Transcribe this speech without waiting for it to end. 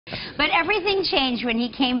But everything changed when he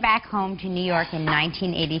came back home to New York in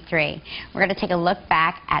 1983. We're going to take a look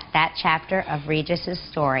back at that chapter of Regis's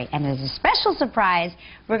story. And as a special surprise,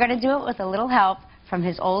 we're going to do it with a little help from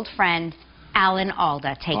his old friend, Alan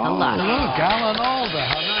Alda. Take a look. Look, Alan Alda,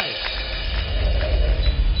 how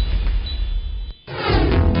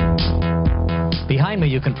nice. Behind me,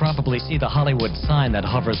 you can probably see the Hollywood sign that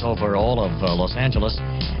hovers over all of Los Angeles.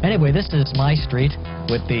 Anyway, this is my street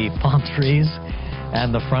with the palm trees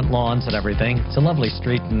and the front lawns and everything. It's a lovely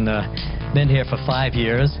street, and been here for 5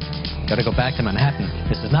 years. Got to go back to Manhattan.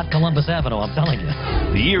 This is not Columbus Avenue, I'm telling you.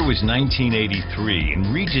 The year was 1983,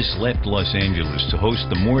 and Regis left Los Angeles to host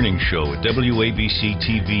the morning show at WABC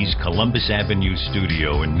TV's Columbus Avenue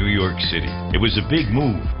studio in New York City. It was a big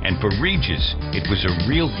move, and for Regis, it was a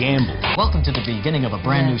real gamble. Welcome to the beginning of a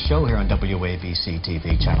brand new show here on WABC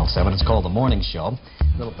TV, Channel 7. It's called The Morning Show.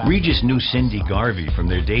 Regis knew Cindy Garvey from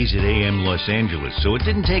their days at AM Los Angeles, so it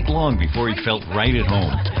didn't take long before he felt right at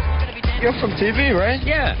home. You're from TV, right?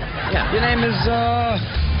 Yeah. Your name is,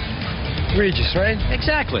 Regis, right?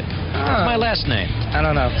 Exactly. What's my last name? I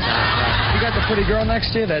don't know. You got the pretty girl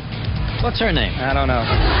next to you that... What's her name? I don't know.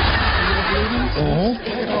 Oh?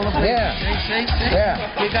 Yeah. Yeah.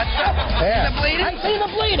 You got trouble. Yeah. The bleeding? I see the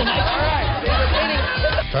bleeding. All right. See the bleeding?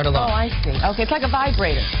 Turn it on. Oh, I see. Okay, it's like a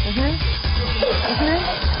vibrator. Isn't it?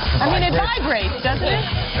 I mean, it vibrates, doesn't it?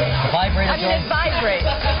 A vibrator, Joy? It vibrates.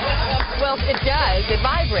 Well, it does. It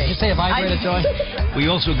vibrates. Did you say a vibrator, Joy? We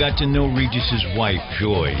also got to know Regis's wife,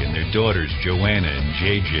 Joy, and their daughters, Joanna and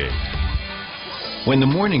JJ. When the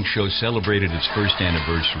morning show celebrated its first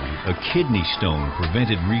anniversary, a kidney stone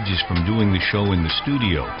prevented Regis from doing the show in the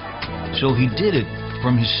studio. So he did it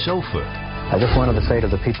from his sofa. I just wanted to say to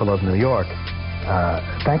the people of New York,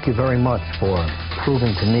 thank you very much for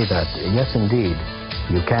proving to me that, yes, indeed,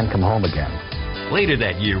 you can come home again. Later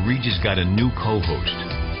that year, Regis got a new co-host.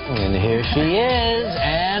 And here she is,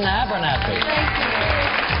 Ann Abernathy.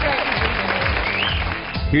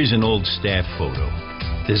 Here's an old staff photo.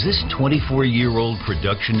 Does this 24-year-old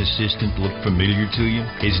production assistant look familiar to you?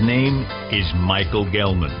 His name is Michael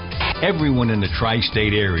Gelman. Everyone in the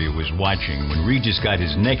tri-state area was watching when Regis got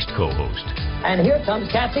his next co-host. And here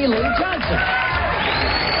comes Kathy Lee Johnson.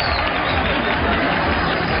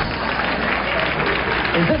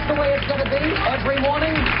 Is this the way it's going to be every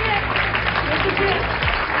morning?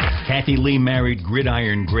 Kathy Lee married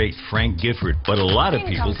gridiron great Frank Gifford, but a lot of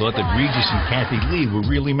people thought that Regis and Kathy Lee were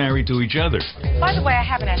really married to each other. By the way, I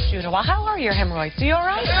haven't asked you in a while. How are your hemorrhoids? Are you all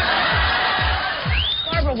right?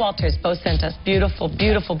 Barbara Walters both sent us beautiful,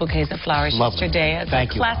 beautiful bouquets of flowers yesterday.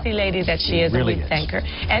 Thank you, classy lady that she is, really and we thank her.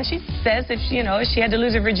 And she says if she had to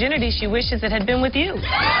lose her virginity, she wishes it had been with you.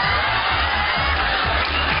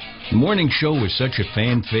 The morning show was such a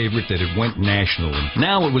fan favorite that it went national, and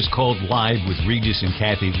now it was called Live with Regis and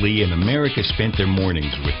Kathy Lee, and America spent their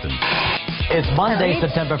mornings with them. It's Monday,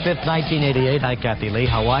 September 5th, 1988. Hi, Kathy Lee.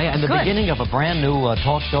 How are you? And the beginning of a brand new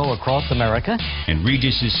talk show across America. And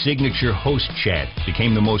Regis's signature host chat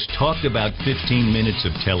became the most talked about 15 minutes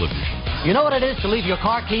of television. You know what it is to leave your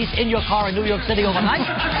car keys in your car in New York City overnight?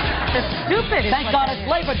 It's stupid. Thank God it's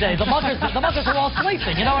Labor Day. The muggers are all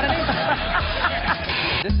sleeping. You know what I mean?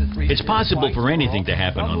 It's possible for anything to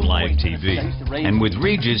happen on live TV, and with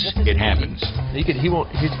Regis, it happens.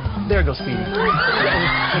 There goes Speedy.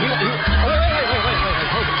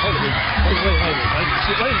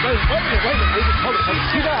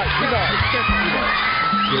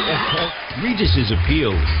 Regis's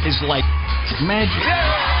appeal is like magic.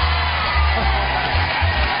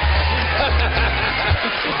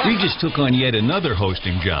 Regis took on yet another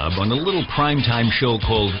hosting job on a little primetime show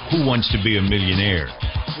called Who Wants to Be a Millionaire?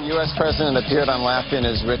 The U.S. president appeared on Laughing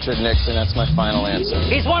is Richard Nixon. That's my final answer.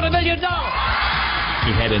 He's won $1 million.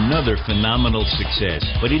 He had another phenomenal success,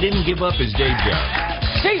 but he didn't give up his day job.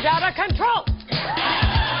 She's out of control.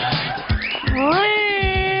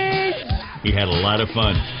 He had a lot of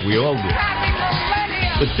fun. We all did.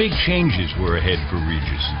 But big changes were ahead for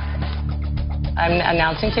Regis. I'm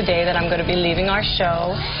announcing today that I'm going to be leaving our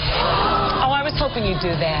show. Oh, I was hoping you'd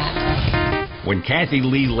do that. When Kathy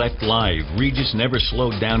Lee left Live, Regis never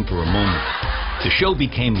slowed down for a moment. The show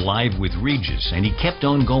became Live with Regis, and he kept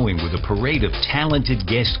on going with a parade of talented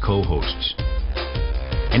guest co-hosts.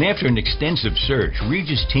 And after an extensive search,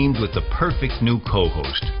 Regis teamed with the perfect new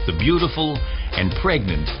co-host, the beautiful and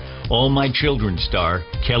pregnant All My Children star,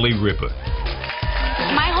 Kelly Ripa.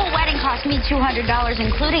 My whole wedding cost me $200,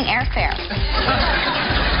 including airfare.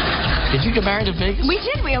 Did you get married in Vegas? We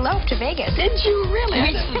did. We eloped to Vegas. Did you really?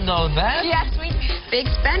 I didn't know that. Yes, we did. Big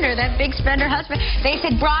spender, that big spender husband. They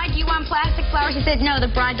said, bride, you want plastic flowers? He said, no, the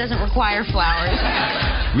bride doesn't require flowers.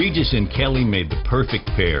 Regis and Kelly made the perfect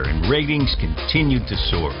pair, and ratings continued to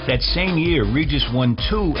soar. That same year, Regis won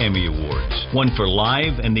 2 Emmy Awards, one for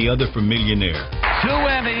Live and the other for Millionaire. 2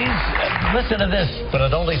 Emmys. Listen to this, but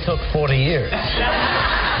it only took 40 years.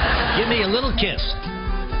 Give me a little kiss.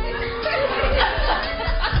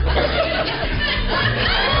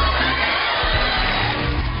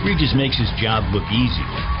 Regis makes his job look easy,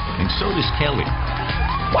 and so does Kelly.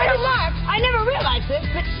 Why you laugh? I never realized this,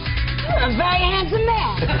 but you're a very handsome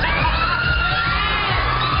man.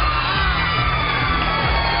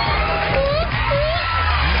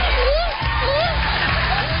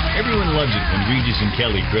 Everyone loves it when Regis and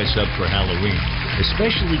Kelly dress up for Halloween,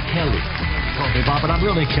 especially Kelly. Okay, Bob, but I'm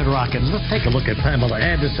really kid rocking. Let's take a look at Pamela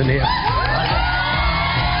Anderson here.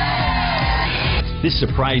 This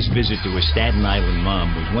surprise visit to a Staten Island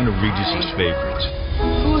mom was one of Regis's favorites.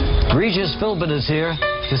 Regis Philbin is here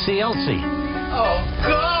to see Elsie. Oh,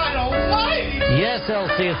 God almighty! Yes,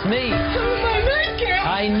 Elsie, it's me. My nightcap!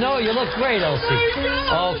 I know, you look great, Elsie.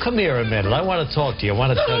 Oh, Oh, come here a minute. I want to talk to you. I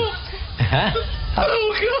want to tell you. Huh?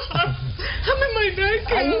 Oh, God! I'm in my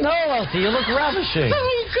nightcap! I know, Elsie. You look ravishing.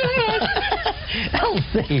 Oh, God!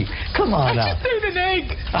 Elsie, come on I up. just ate an egg!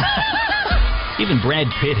 Even Brad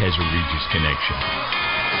Pitt has a Regis connection.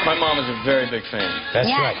 My mom is a very big fan. That's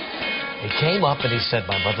Yeah. right. He came up and he said,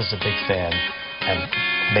 my mother's a big fan, and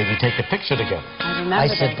maybe take a picture together. I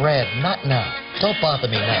said, Brad, not now. Don't bother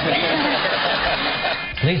me now.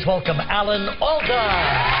 Please welcome Alan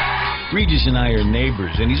Alda. Regis and I are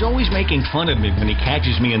neighbors, and he's always making fun of me when he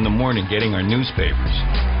catches me in the morning getting our newspapers.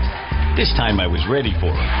 This time I was ready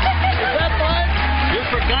for him. Is that fun? You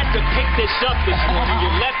forgot to pick this up this morning. You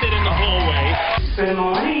left it in the hallway. Good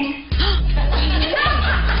morning.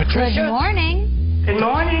 Patricia? Good morning. Good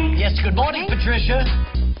morning. Yes, good morning, Patricia.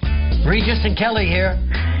 Regis and Kelly here.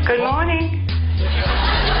 Good morning.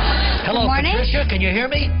 Hello, Good morning. Patricia. Can you hear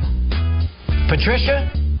me?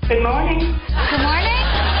 Patricia? Good morning. Good morning.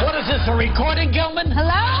 What is this, a recording, gentlemen?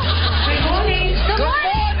 Hello? Good morning. Good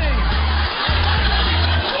morning.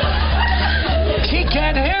 She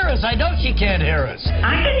can't hear us. I know she can't hear us.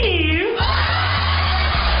 I can hear you.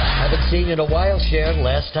 Haven't seen you in a while, Sharon.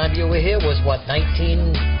 Last time you were here was, what,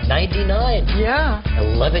 1999? Yeah,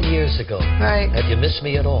 11 years ago. right. Have you missed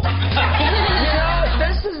me at all? You know,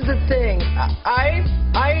 this is the thing.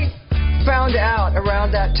 I found out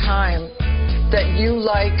around that time that you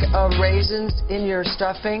like raisins in your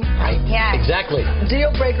stuffing. Right. Yeah. Exactly.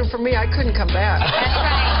 Deal breaker for me. I couldn't come back. That's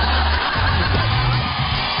right.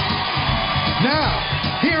 Now,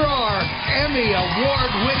 here are Emmy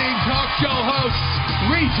Award-winning talk show hosts,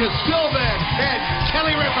 Regis Philbin and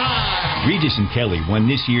Kelly Ripa. Regis and Kelly won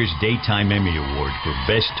this year's Daytime Emmy Award for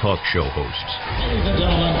Best Talk Show Hosts. Ladies and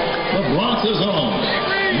gentlemen, the Bronx's own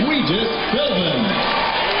Regis Philbin.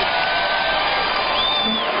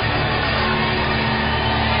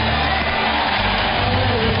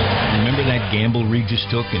 Remember that gamble Regis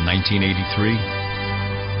took in 1983?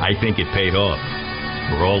 I think it paid off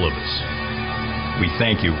for all of us. We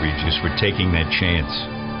thank you, Regis, for taking that chance.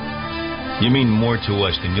 You mean more to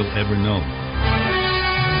us than you'll ever know.